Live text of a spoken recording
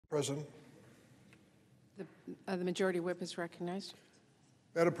President. The Majority Whip is recognized.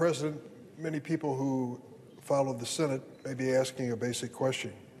 Madam President, many people who follow the Senate may be asking a basic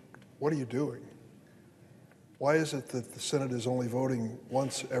question. What are you doing? Why is it that the Senate is only voting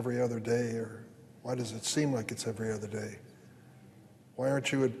once every other day, or why does it seem like it's every other day? Why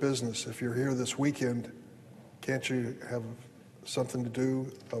aren't you at business? If you're here this weekend, can't you have something to do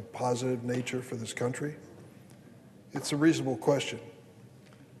of positive nature for this country? It's a reasonable question.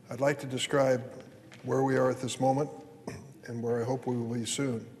 I'd like to describe where we are at this moment and where I hope we will be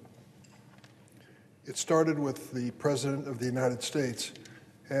soon. It started with the President of the United States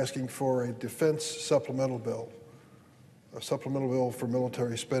asking for a defense supplemental bill, a supplemental bill for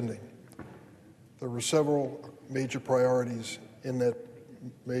military spending. There were several major priorities in that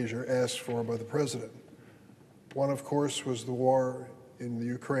measure asked for by the President. One, of course, was the war in the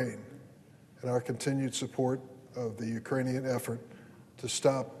Ukraine and our continued support of the Ukrainian effort to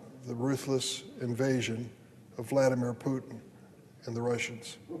stop the ruthless invasion of Vladimir Putin and the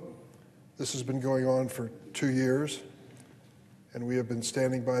Russians. This has been going on for 2 years, and we have been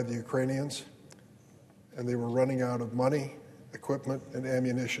standing by the Ukrainians, and they were running out of money, equipment, and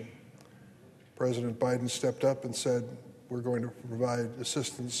ammunition. President Biden stepped up and said, we're going to provide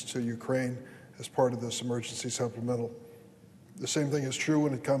assistance to Ukraine as part of this emergency supplemental. The same thing is true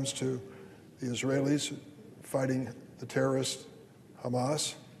when it comes to the Israelis fighting the terrorist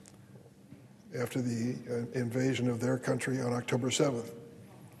Hamas after the invasion of their country on October 7th.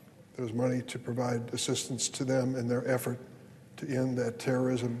 There was money to provide assistance to them in their effort to end that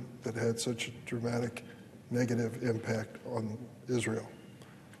terrorism that had such a dramatic negative impact on Israel.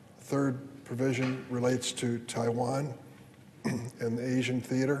 The third provision relates to Taiwan and the Asian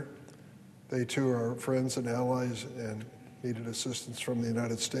theater. They too are friends and allies and needed assistance from the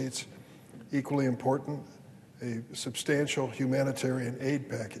United States. Equally important, a substantial humanitarian aid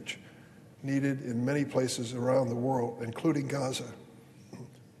package needed in many places around the world, including Gaza,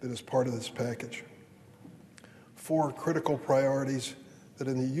 that is part of this package. 4 critical priorities that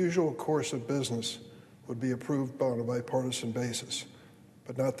in the usual course of business would be approved on a bipartisan basis,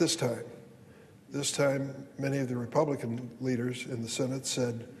 but not this time. This time, many of the Republican leaders in the Senate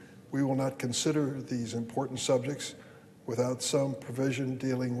said, we will not consider these important subjects without some provision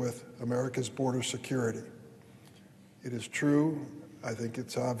dealing with America's border security. It is true, I think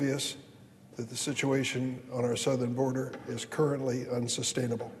it's obvious, that the situation on our southern border is currently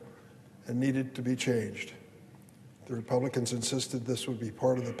unsustainable and needed to be changed. The Republicans insisted this would be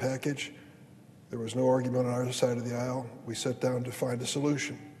part of the package. There was no argument on our side of the aisle. We sat down to find a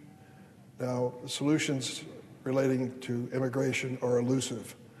solution. Now, solutions relating to immigration are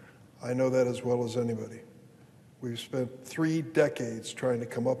elusive. I know that as well as anybody. We've spent 3 decades trying to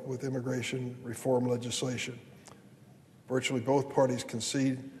come up with immigration reform legislation. Virtually both parties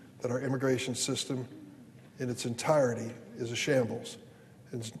concede that our immigration system in its entirety is a shambles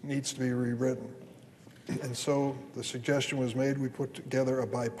and needs to be rewritten. And so the suggestion was made, we put together a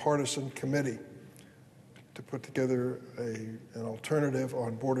bipartisan committee to put together an alternative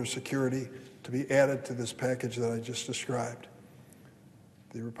on border security to be added to this package that I just described.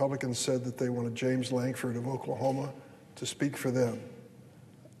 The Republicans said that they wanted James Lankford of Oklahoma to speak for them.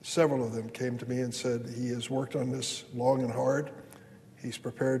 Several of them came to me and said he has worked on this long and hard. He's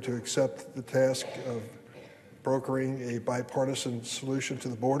prepared to accept the task of brokering a bipartisan solution to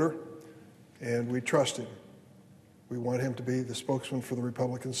the border, and we trust him. We want him to be the spokesman for the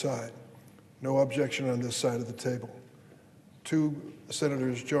Republican side. No objection on this side of the table. 2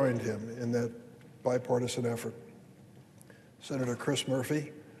 senators joined him in that bipartisan effort. Senator Chris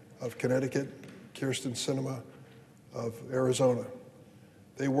Murphy of Connecticut, Kyrsten Sinema of Arizona.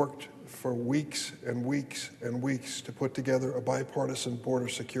 They worked for weeks and weeks and weeks to put together a bipartisan border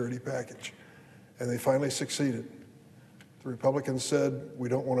security package, and they finally succeeded. The Republicans said, we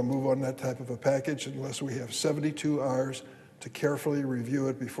don't want to move on that type of a package unless we have 72 hours to carefully review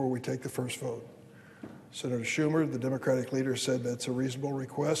it before we take the first vote. Senator Schumer, the Democratic leader, said that's a reasonable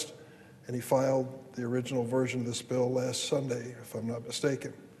request, and he filed the original version of this bill last Sunday, if I'm not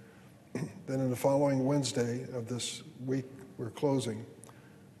mistaken. Then in the following Wednesday of this week we're closing,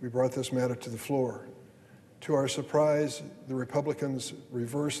 we brought this matter to the floor. To our surprise, the Republicans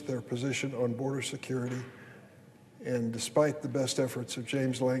reversed their position on border security, and despite the best efforts of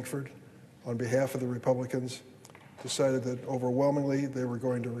James Lankford, on behalf of the Republicans, decided that overwhelmingly they were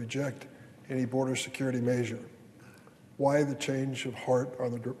going to reject any border security measure. Why the change of heart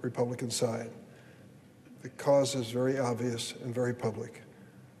on the Republican side? The cause is very obvious and very public.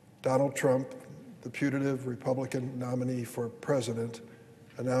 Donald Trump, the putative Republican nominee for president,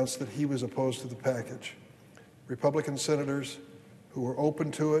 announced that he was opposed to the package. Republican senators who were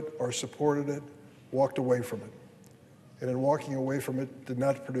open to it or supported it walked away from it. And in walking away from it, did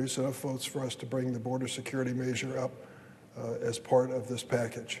not produce enough votes for us to bring the border security measure up as part of this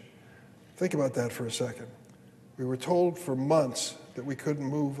package. Think about that for a second. We were told for months that we couldn't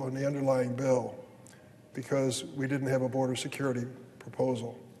move on the underlying bill because we didn't have a border security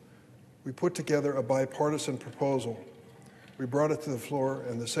proposal. We put together a bipartisan proposal. We brought it to the floor,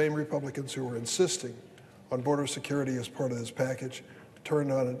 and the same Republicans who were insisting on border security as part of this package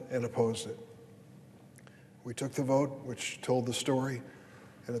turned on it and opposed it. We took the vote, which told the story,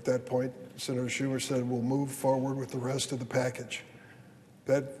 and at that point, Senator Schumer said, we'll move forward with the rest of the package.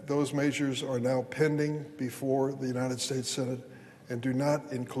 Those measures are now pending before the United States Senate and do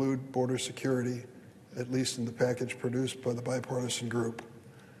not include border security, at least in the package produced by the bipartisan group.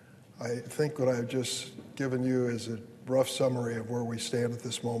 I think what I've just given you is a rough summary of where we stand at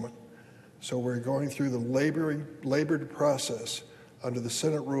this moment. So we're going through the labored process under the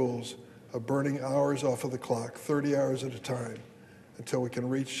Senate rules of burning hours off of the clock, 30 hours at a time, until we can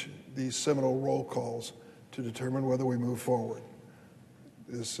reach these seminal roll calls to determine whether we move forward.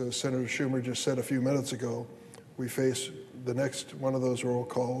 As Senator Schumer just said a few minutes ago, we face the next one of those roll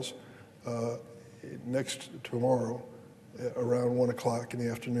calls next tomorrow around 1 o'clock in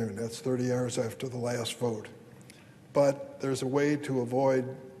the afternoon. That's 30 hours after the last vote. But there's a way to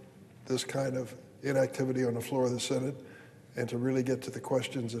avoid this kind of inactivity on the floor of the Senate and to really get to the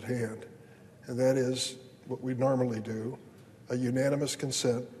questions at hand. And that is what we normally do, a unanimous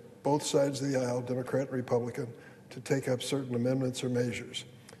consent, both sides of the aisle, Democrat and Republican, to take up certain amendments or measures.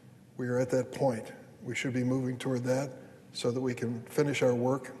 We are at that point. We should be moving toward that so that we can finish our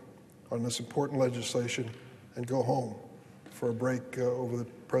work on this important legislation and go home for a break over the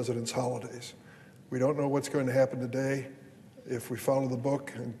president's holidays. We don't know what's going to happen today. If we follow the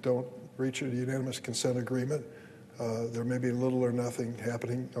book and don't reach a unanimous consent agreement, there may be little or nothing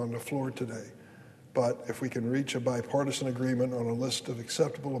happening on the floor today. But if we can reach a bipartisan agreement on a list of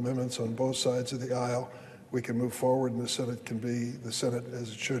acceptable amendments on both sides of the aisle, we can move forward and the Senate can be the Senate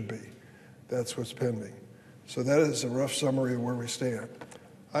as it should be. That's what's pending. So that is a rough summary of where we stand.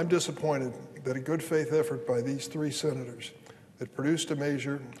 I'm disappointed that a good faith effort by these three senators that produced a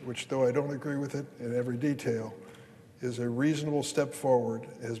measure, which though I don't agree with it in every detail, is a reasonable step forward,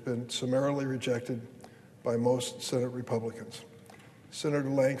 has been summarily rejected by most Senate Republicans. Senator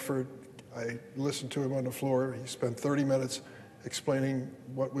Lankford, I listened to him on the floor. He spent 30 minutes explaining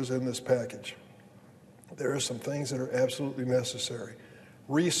what was in this package. There are some things that are absolutely necessary.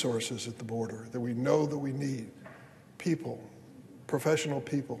 Resources at the border that we know that we need. People, professional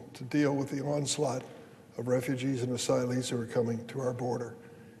people, to deal with the onslaught of refugees and asylees who are coming to our border.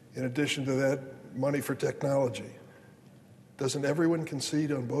 In addition to that, money for technology. Doesn't everyone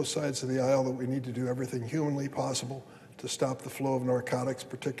concede on both sides of the aisle that we need to do everything humanly possible to stop the flow of narcotics,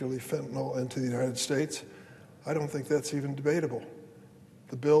 particularly fentanyl, into the United States? I don't think that's even debatable.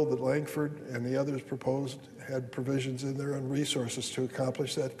 The bill that Lankford and the others proposed had provisions in there on resources to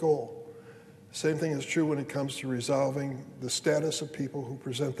accomplish that goal. The same thing is true when it comes to resolving the status of people who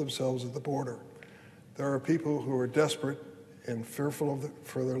present themselves at the border. There are people who are desperate and fearful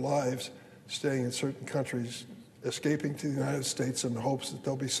for their lives, staying in certain countries, escaping to the United States in the hopes that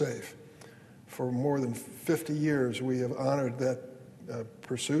they'll be safe. For more than 50 years, we have honored that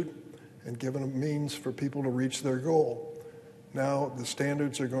pursuit and given a means for people to reach their goal. Now the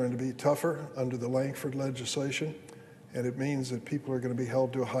standards are going to be tougher under the Lankford legislation, and it means that people are going to be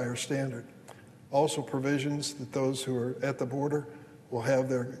held to a higher standard. Also provisions that those who are at the border will have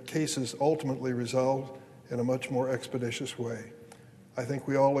their cases ultimately resolved in a much more expeditious way. I think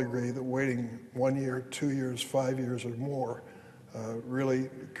we all agree that waiting 1 year, 2 years, 5 years or more really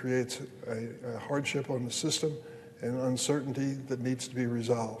creates a hardship on the system and uncertainty that needs to be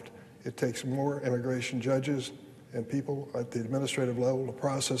resolved. It takes more immigration judges and people at the administrative level to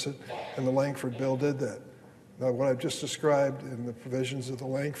process it, and the Lankford bill did that. Now, what I've just described in the provisions of the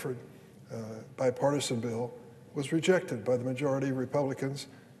Lankford bipartisan bill was rejected by the majority of Republicans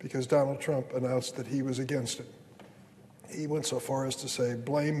because Donald Trump announced that he was against it. He went so far as to say,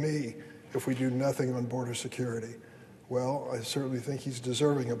 blame me if we do nothing on border security. Well, I certainly think he's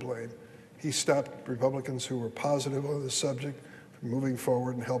deserving of blame. He stopped Republicans who were positive on this subject from moving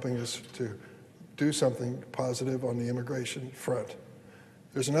forward and helping us to do something positive on the immigration front.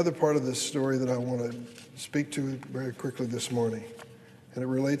 There's another part of this story that I want to speak to very quickly this morning, and it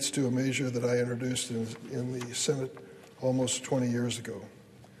relates to a measure that I introduced in the Senate almost 20 years ago.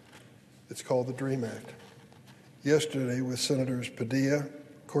 It's called the DREAM Act. Yesterday, with Senators Padilla,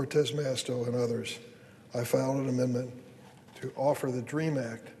 Cortez Masto, and others, I filed an amendment to offer the DREAM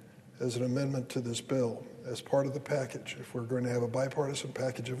Act as an amendment to this bill. as part of the package if we're going to have a bipartisan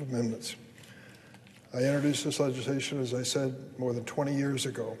package of amendments. I introduced this legislation, as I said, more than 20 years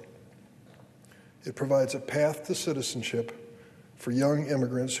ago. It provides a path to citizenship for young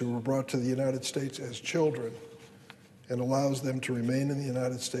immigrants who were brought to the United States as children and allows them to remain in the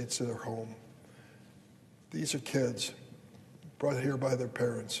United States as their home. These are kids brought here by their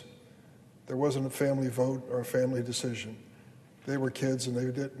parents. There wasn't a family vote or a family decision. They were kids and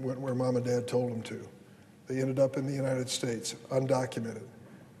they went where mom and dad told them to. They ended up in the United States, undocumented.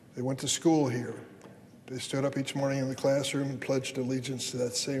 They went to school here. They stood up each morning in the classroom and pledged allegiance to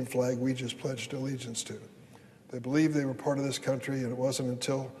that same flag we just pledged allegiance to. They believed they were part of this country, and it wasn't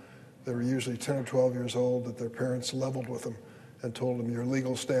until they were usually 10 or 12 years old that their parents leveled with them and told them, your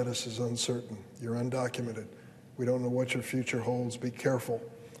legal status is uncertain. You're undocumented. We don't know what your future holds. Be careful.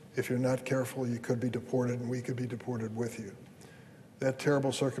 If you're not careful, you could be deported, and we could be deported with you. That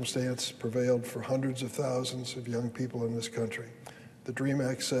terrible circumstance prevailed for hundreds of thousands of young people in this country. The DREAM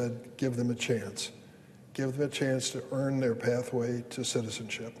Act said, give them a chance. Give them a chance to earn their pathway to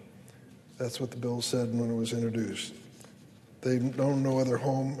citizenship. That's what the bill said when it was introduced. They know no other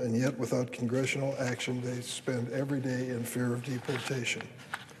home, and yet without congressional action, they spend every day in fear of deportation.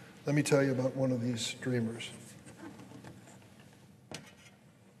 Let me tell you about one of these dreamers.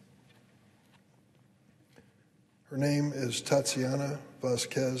 Her name is Tatiana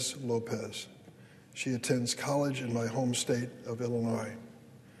Vasquez Lopez. She attends college in my home state of Illinois.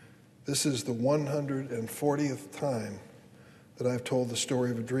 This is the 140th time that I've told the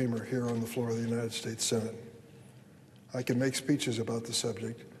story of a dreamer here on the floor of the United States Senate. I can make speeches about the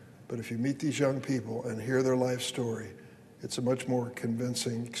subject, but if you meet these young people and hear their life story, it's a much more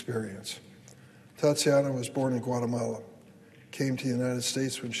convincing experience. Tatiana was born in Guatemala, came to the United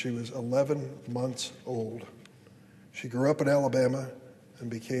States when she was 11 months old. She grew up in Alabama and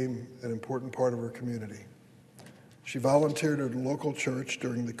became an important part of her community. She volunteered at a local church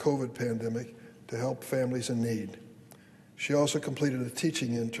during the COVID pandemic to help families in need. She also completed a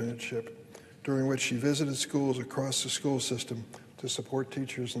teaching internship during which she visited schools across the school system to support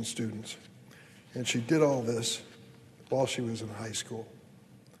teachers and students. And she did all this while she was in high school.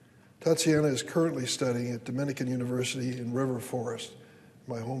 Tatiana is currently studying at Dominican University in River Forest,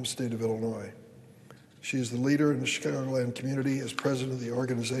 my home state of Illinois. She is the leader in the Chicagoland community as president of the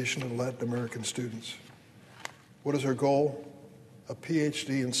Organization of Latin American Students. What is her goal? A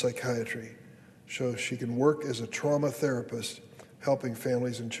PhD in psychiatry, so she can work as a trauma therapist helping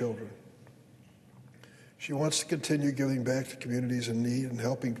families and children. She wants to continue giving back to communities in need and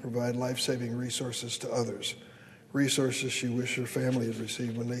helping provide life-saving resources to others, resources she wished her family had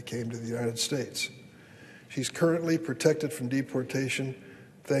received when they came to the United States. She's currently protected from deportation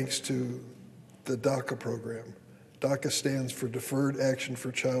thanks to the DACA program. DACA stands for Deferred Action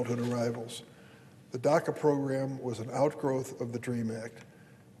for Childhood Arrivals. The DACA program was an outgrowth of the DREAM Act.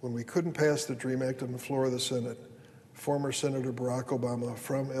 When we couldn't pass the DREAM Act on the floor of the Senate, former Senator Barack Obama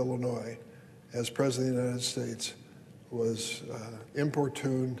from Illinois, as President of the United States, was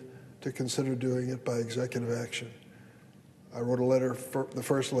importuned to consider doing it by executive action. I wrote a letter, the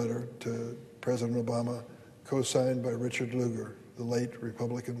first letter to President Obama, co-signed by Richard Lugar, the late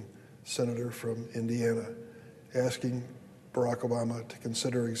Republican senator from Indiana, asking Barack Obama to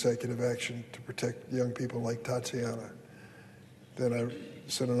consider executive action to protect young people like Tatiana. Then I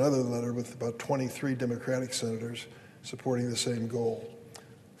sent another letter with about 23 Democratic senators supporting the same goal.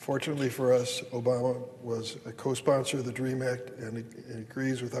 Fortunately for us, Obama was a co-sponsor of the DREAM Act and he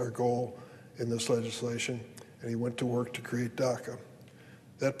agrees with our goal in this legislation, and he went to work to create DACA.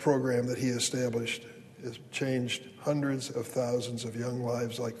 That program that he established has changed hundreds of thousands of young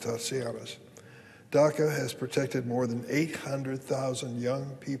lives like Tatiana's. DACA has protected more than 800,000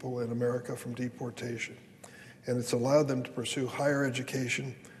 young people in America from deportation, and it's allowed them to pursue higher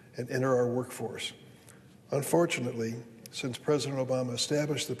education and enter our workforce. Unfortunately, since President Obama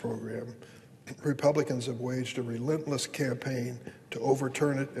established the program, Republicans have waged a relentless campaign to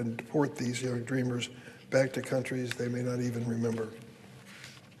overturn it and deport these young dreamers back to countries they may not even remember.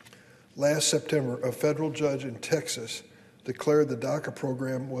 Last September, a federal judge in Texas declared the DACA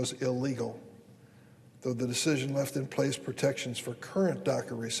program was illegal, though the decision left in place protections for current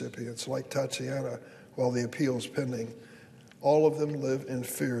DACA recipients like Tatiana while the appeal is pending. All of them live in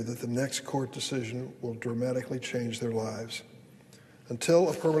fear that the next court decision will dramatically change their lives. Until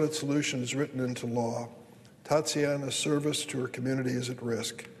a permanent solution is written into law, Tatiana's service to her community is at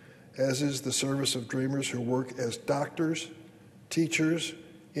risk, as is the service of dreamers who work as doctors, teachers,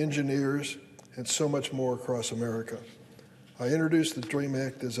 engineers, and so much more across America. I introduced the DREAM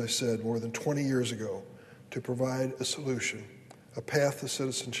Act, as I said, more than 20 years ago to provide a solution, a path to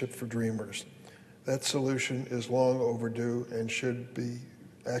citizenship for dreamers. That solution is long overdue and should be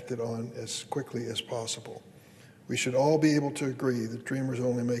acted on as quickly as possible. We should all be able to agree that dreamers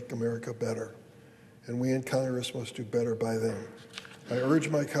only make America better, and we in Congress must do better by them. I urge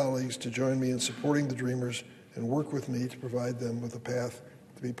my colleagues to join me in supporting the dreamers and work with me to provide them with a path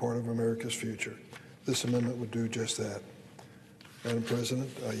to be part of America's future. This amendment would do just that. Madam President,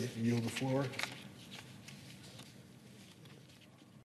 I yield the floor.